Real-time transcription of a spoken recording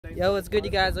Yo, what's good, you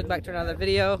guys? Look back to another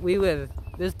video. We with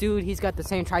this dude, he's got the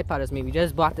same tripod as me. We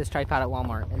just bought this tripod at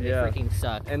Walmart and they freaking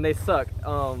suck. And they suck.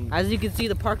 As you can see,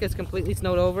 the park is completely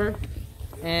snowed over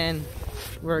and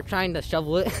we're trying to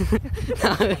shovel it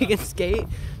now we can skate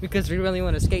because we really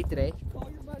want to skate today. Call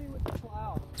your buddy with the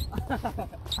plow.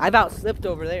 I about slipped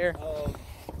over there.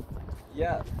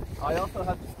 Yeah, I also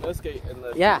have to snow skate in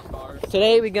the car.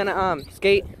 Today we're gonna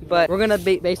skate, but we're gonna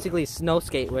basically snow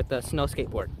skate with a snow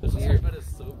skateboard. This tripod is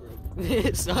so broken.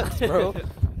 It sucks, bro.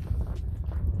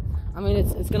 I mean,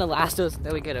 it's gonna last us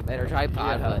until we get a better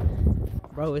tripod,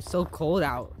 but bro, it's so cold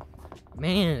out.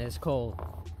 Man, it's cold.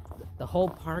 The whole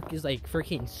park is like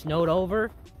freaking snowed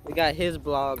over. We got his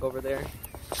blog over there.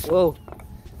 Whoa.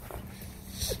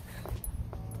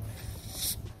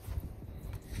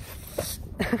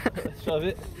 Shove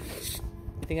it.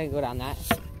 You think I can go down that?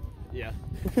 Yeah.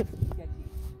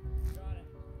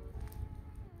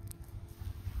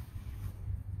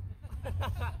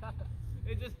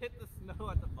 It just hit the snow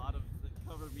at the bottom and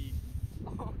covered me.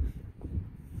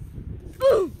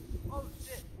 Oh. Oh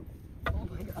shit! Oh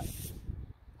my god!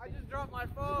 I just dropped my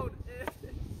phone. It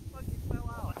fucking fell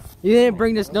out. You didn't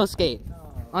bring the snow skate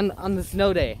on the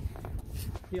snow day.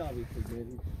 He obviously did.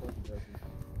 He's fucking broken.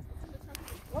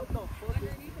 What the fuck?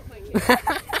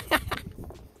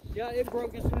 Yeah, it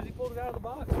broke as soon as he pulled it out of the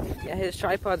box. Yeah, his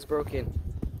tripod's broken.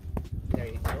 There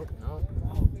you go. No.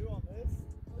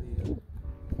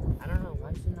 I don't know, why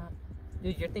is it not?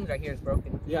 Dude, your thing right here is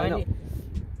broken. Yeah, I know.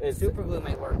 It's super glue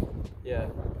might work. Yeah.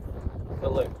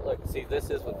 But look, see, this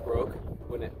is what broke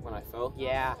when I fell.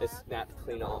 Yeah. It snapped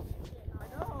clean off. I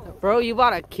know. Bro, you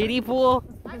bought a kiddie pool?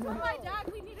 I told my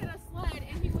dad we needed a sled,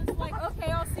 and he was like,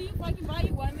 okay, I'll see if I can buy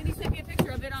you one. Then he sent me a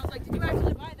picture of it. I was like, did you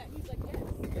actually buy that? He's like,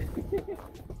 yes.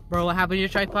 Bro, what happened to your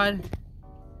tripod?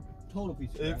 Total piece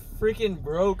of crap. It freaking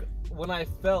broke when I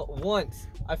fell once.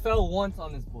 I fell once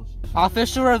on this bullshit.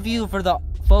 Official review for the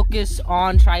Focus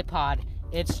on tripod.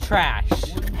 It's trash.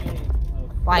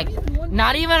 Like,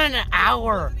 not even an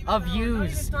hour of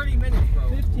use. 30 minutes, bro.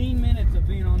 15 minutes of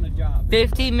being on the job.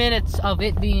 15 minutes of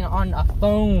it being on a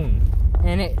phone.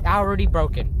 And it already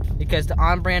broken. Because the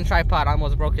on-brand tripod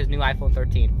almost broke his new iPhone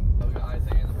 13. We got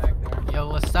Isaiah in the back there. Yo,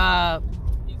 what's up?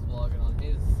 He's vlogging on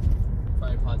his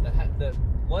tripod that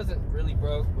wasn't really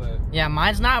broke, but... Yeah,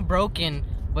 mine's not broken,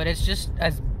 but it's just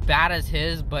as bad as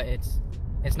his, but it's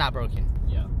not broken.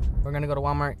 Yeah. We're gonna go to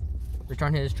Walmart,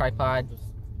 return his tripod, Just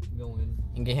go in.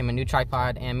 and get him a new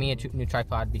tripod and me a new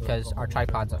tripod because our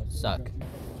tripods suck.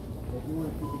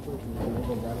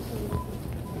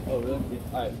 Oh, really?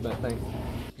 Alright, bet, thanks.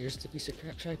 Here's the piece of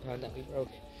crap tripod that we broke.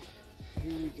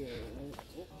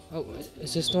 Oh,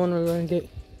 is this the one we're gonna get?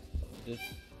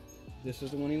 This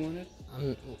is the one he wanted?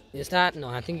 Is that? No,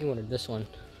 I think you wanted this one.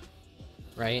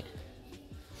 Right?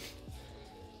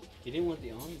 He didn't want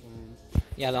the on-brand.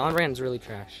 Yeah, the on-brand's really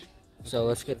trash. So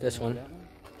let's get this one.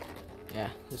 Yeah,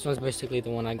 this one's basically the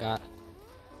one I got.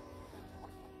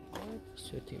 It's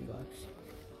 15 bucks.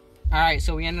 Alright,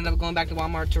 so we ended up going back to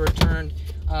Walmart to return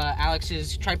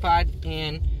Alex's tripod,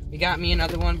 and we got me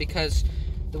another one because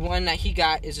the one that he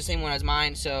got is the same one as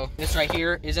mine. So this right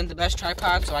here isn't the best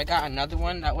tripod, so I got another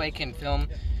one. That way I can film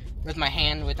with my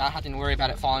hand without having to worry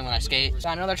about it falling when I skate.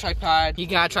 Got another tripod. He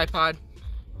got a tripod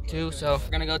too, so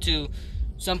we're gonna go to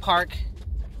some park,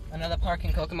 another park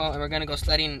in Kokomo, and we're gonna go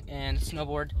sledding and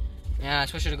snowboard. And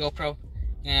switch it to GoPro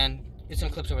and get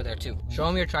some clips over there too. Show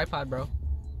him your tripod, bro.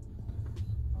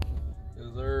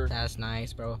 That's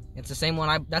nice, bro. It's the same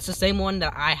one that's the same one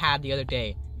that I had the other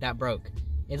day that broke.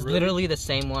 It's really? literally the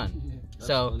same one. That's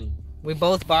so funny. we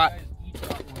both bought.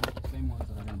 Same ones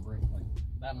that are gonna break. Like,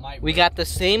 That might We break. got the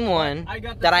same one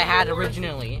that I had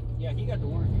originally. yeah, he got the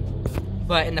warranty.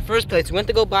 But in the first place, we went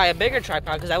to go buy a bigger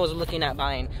tripod because I was looking at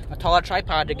buying a taller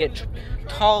tripod to get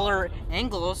taller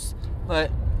angles. But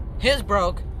his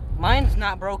broke. Mine's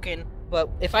not broken. But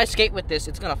if I skate with this,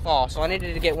 it's gonna fall. So I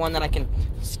needed to get one that I can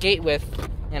skate with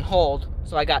and hold.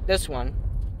 So I got this one.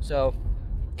 So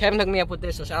Kevin hooked me up with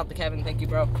this. So shout out to Kevin. Thank you,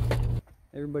 bro.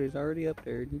 Everybody's already up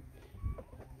there. You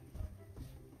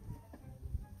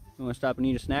want to stop and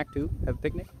eat a snack too? Have a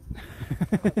picnic?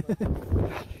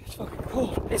 It's fucking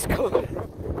cold. It's cold.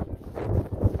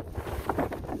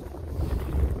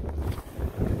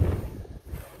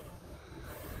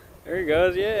 There he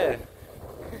goes, yeah.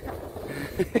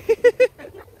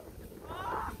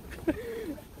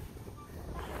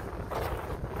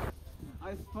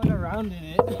 I spun around in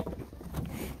it.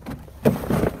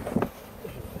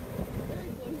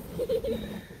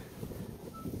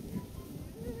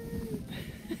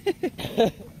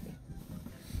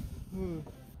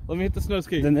 Let me hit the snow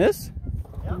skate. Than this?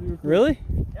 Yeah. Really?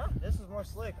 Yeah, this is more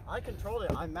slick. I controlled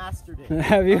it. I mastered it.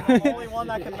 Have you? I'm the only one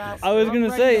that can master it. I was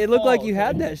gonna say, it looked like you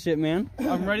had that shit, man.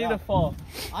 I'm ready to fall.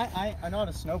 I know how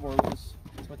to snowboard just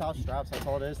without straps. That's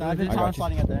all it is. And I've been time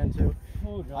sliding at the end too.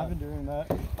 Oh, God. I've been doing that.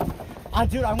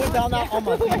 Dude, I went down that on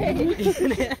my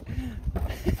feet.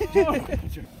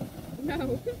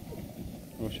 No.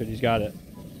 Oh shit, he's got it.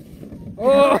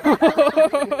 Oh!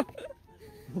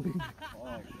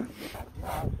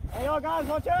 Hey, yo, guys,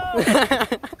 watch out!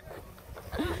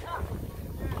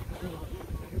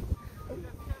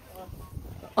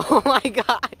 Oh my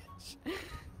gosh.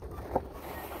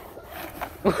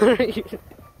 What are you doing?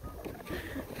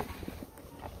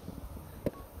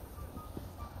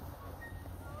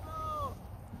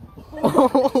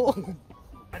 Oh.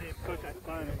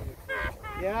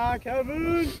 Yeah,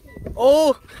 Kevin!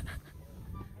 Oh.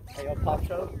 Hey, yo, pop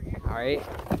show. All right.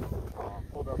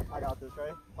 Hold up, I got this,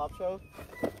 right? Pop show.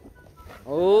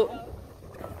 Oh.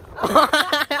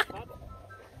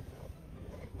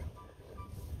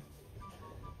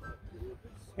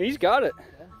 He's got it.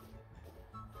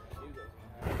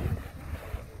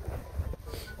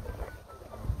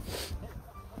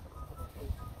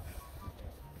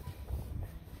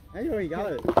 Hey, yo, you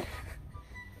got it.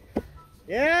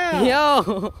 Yeah!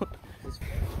 Yo.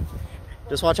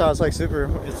 Just watch out, it's like super,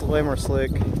 it's way more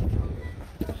slick.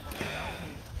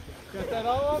 Got that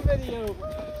all on video.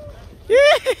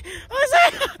 Yeah. What's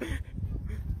that?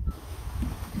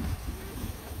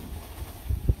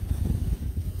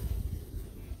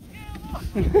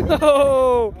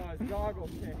 Oh! His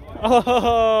goggles.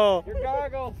 Oh! Your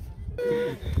goggles. I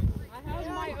have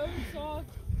my own sauce.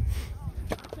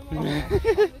 Tomorrow on the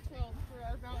 12th for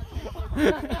our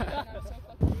balance.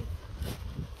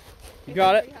 You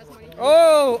got it?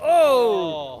 Oh!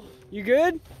 Oh! You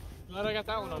good? Glad I got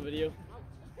that one on video.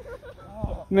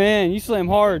 Man, you slam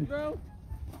hard. Bro,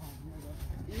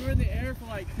 you were in the air for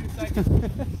like 2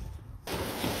 seconds.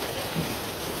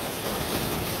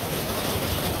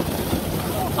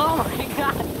 Oh my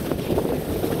god.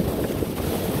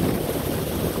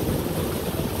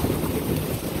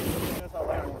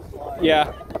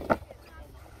 Yeah.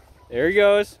 There he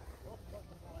goes.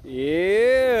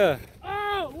 Yeah.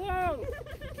 Oh, whoa!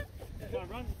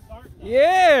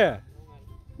 Yeah.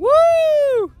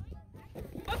 Woo!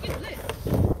 What is this?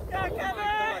 Yeah, Kevin!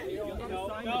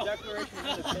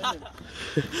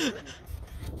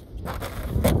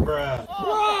 Bruh.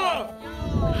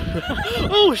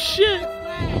 Oh shit.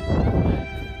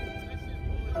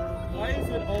 Why is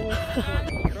it always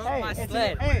Hey, my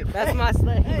sled. Hey, That's my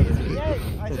sled. Hey, it's yay.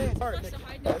 I say it's hard.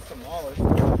 That's some wallet.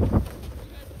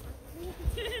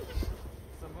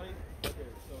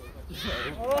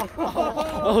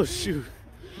 Oh shoot.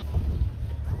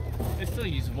 It's still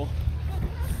usable.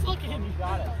 Look at him. You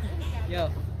got it. Yo.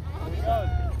 I'm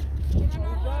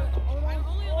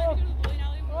only allowed to go to the bowling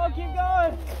alley. Oh, keep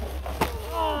going.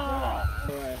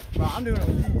 Bro, I'm doing it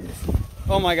with these.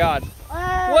 Oh my god.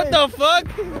 Hey! What the fuck?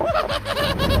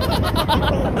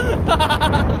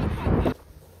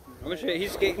 Oh shit,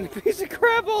 he's skating a piece of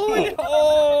crap all the way down.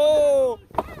 Oh!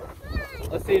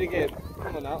 Let's see it again.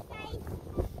 Come on now.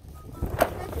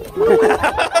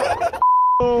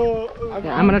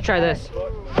 Yeah, I'm gonna try this.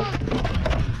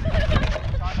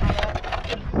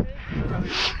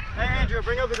 Hey, Andrew,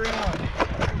 bring up the green one.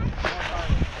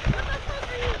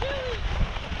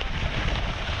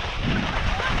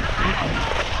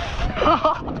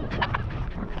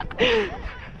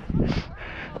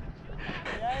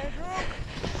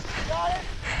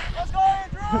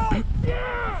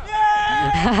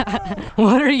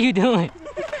 What are you doing?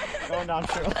 Going down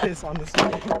shirtless on the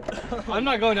snow. I'm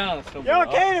not going down on the snowboard. Yo,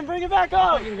 Kaden, bring it back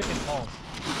up!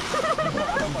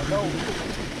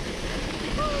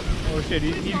 Oh shit,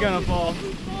 he's gonna fall.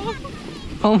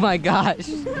 Oh my gosh.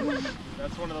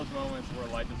 That's one of those moments where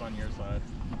life is on your side.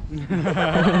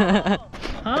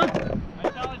 Huh? I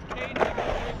challenge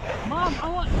Kaden. Mom, I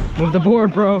want. Move the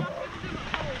board, bro.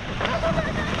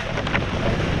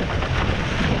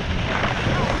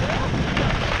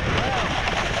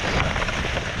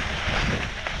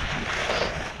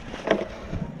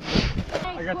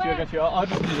 I got you. I'll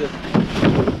just do this.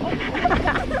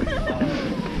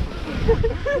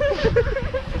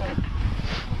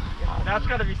 That's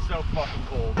gotta be so fucking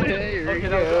cold.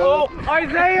 Oh,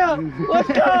 Isaiah! Let's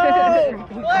go!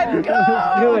 Let's go!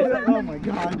 Do it. Oh my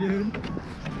god, dude.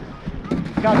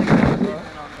 Got it, bro.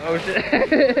 Oh shit.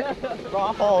 Bro,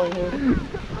 I'm following him.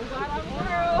 I'm glad I'm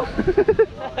through.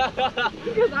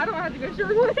 Because I don't have to go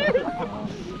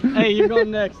shirtless. Hey, you're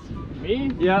going next.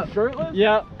 Me? Yeah. Shirtless?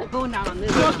 Yeah. Going down on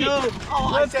this. Let's go!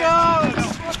 Let's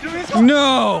go!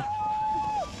 No!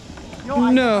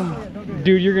 No.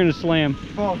 Dude, you're gonna slam.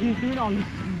 Bro, he's doing on.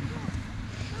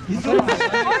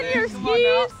 On your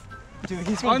skis. Dude,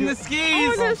 he's On the skis!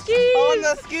 On the skis. On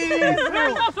the skis!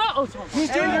 Who's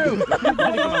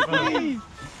doing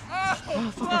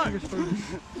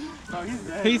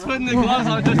He's putting the gloves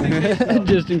on just in case.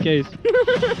 Just in case.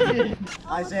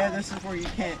 Isaiah, this is where you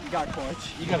got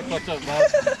clutch. You gotta clutch up, Bob.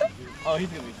 Oh, he's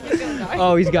gonna be sick.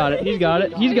 Oh, he's got it. He's got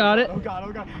it. He's got it. Oh god,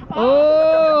 oh god.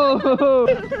 Oh!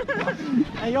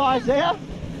 Hey, yo, Isaiah.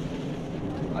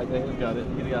 I think he's got it.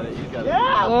 He's got it. He's got it.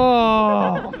 Yeah.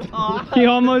 Oh! He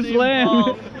almost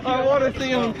slammed. I want to see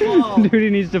him fall. Dude, he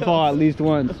needs to fall at least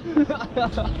once.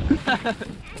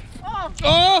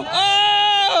 Oh!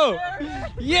 Oh!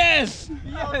 Yes!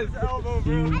 Yes! Elbow,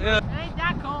 bro. Yeah. It ain't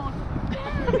that cold.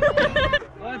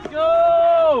 Let's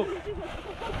go!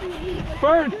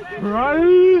 First,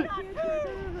 right?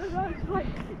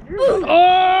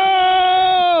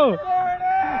 Oh!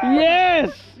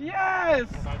 Yes! Yes!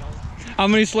 How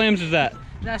many slams is that?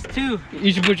 That's 2.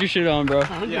 You should put your shit on, bro.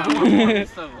 Yeah, I want more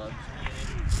stuff up.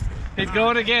 He's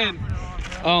going again.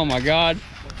 Oh my god.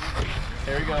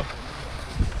 Here we go.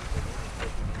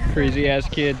 Crazy ass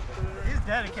kid. He's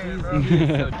dedicated, bro.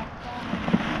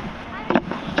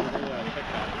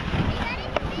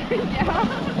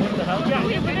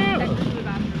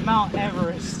 Mount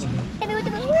Everest.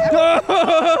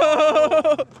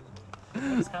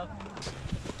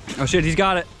 Oh shit, he's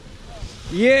got it.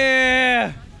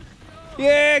 Yeah!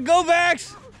 Yeah, go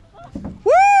backs!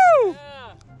 Woo!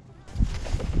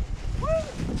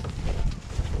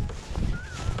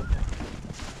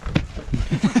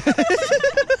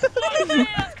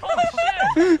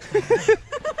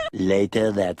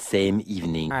 Later that same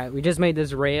evening. Alright, we just made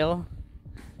this rail.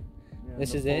 Yeah,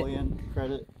 This is it. Napoleon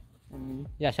credit.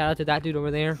 Yeah, shout out to that dude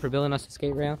over there for building us a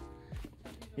skate rail.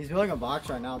 He's building a box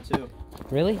right now too.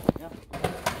 Really? Yeah.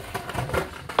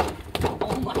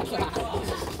 Oh my god.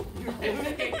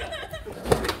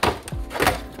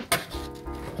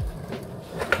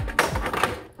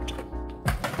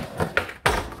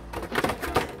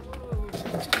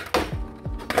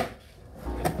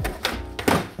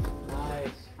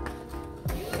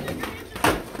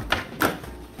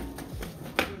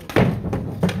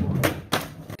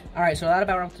 Alright, so that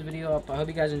about wraps the video up. I hope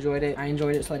you guys enjoyed it. I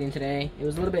enjoyed it sledding today. It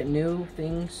was a little bit new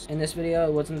things in this video.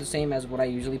 It wasn't the same as what I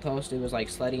usually post. It was like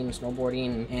sledding,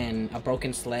 snowboarding, and a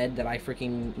broken sled that I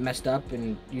freaking messed up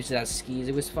and used it as skis.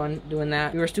 It was fun doing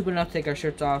that. We were stupid enough to take our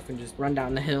shirts off and just run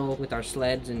down the hill with our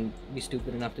sleds and be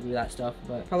stupid enough to do that stuff.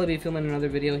 But probably be filming another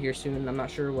video here soon. I'm not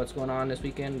sure what's going on this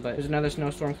weekend, but there's another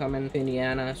snowstorm coming to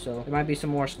Indiana, so there might be some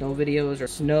more snow videos or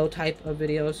snow type of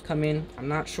videos coming. I'm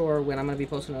not sure when I'm going to be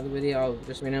posting another video. I'll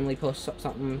just randomly post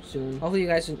something soon. Hopefully you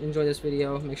guys enjoy this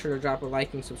video. Make sure to drop a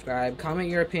like and subscribe. Comment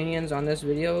your opinions on this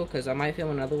video because I might film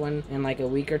another one in like a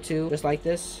week or two just like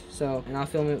this. So, and I'll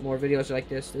film more videos like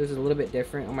this. This is a little bit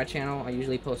different on my channel. I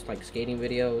usually post like skating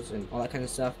videos and all that kind of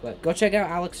stuff, but go check out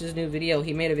Alex's new video.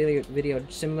 He made a video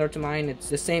similar to mine. It's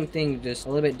the same thing, just a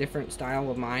little bit different style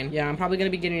of mine. Yeah, I'm probably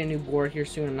going to be getting a new board here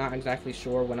soon. I'm not exactly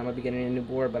sure when I'm going to be getting a new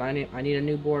board, but I need a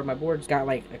new board. My board's got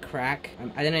like a crack.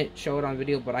 I didn't show it on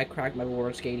video, but I cracked my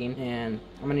board skating, and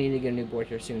I'm gonna need to get a new board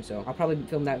here soon, so I'll probably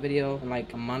film that video in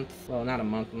like a month. Well, not a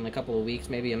month, in a couple of weeks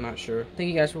maybe, I'm not sure. Thank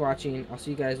you guys for watching. I'll see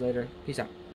you guys later. Peace out.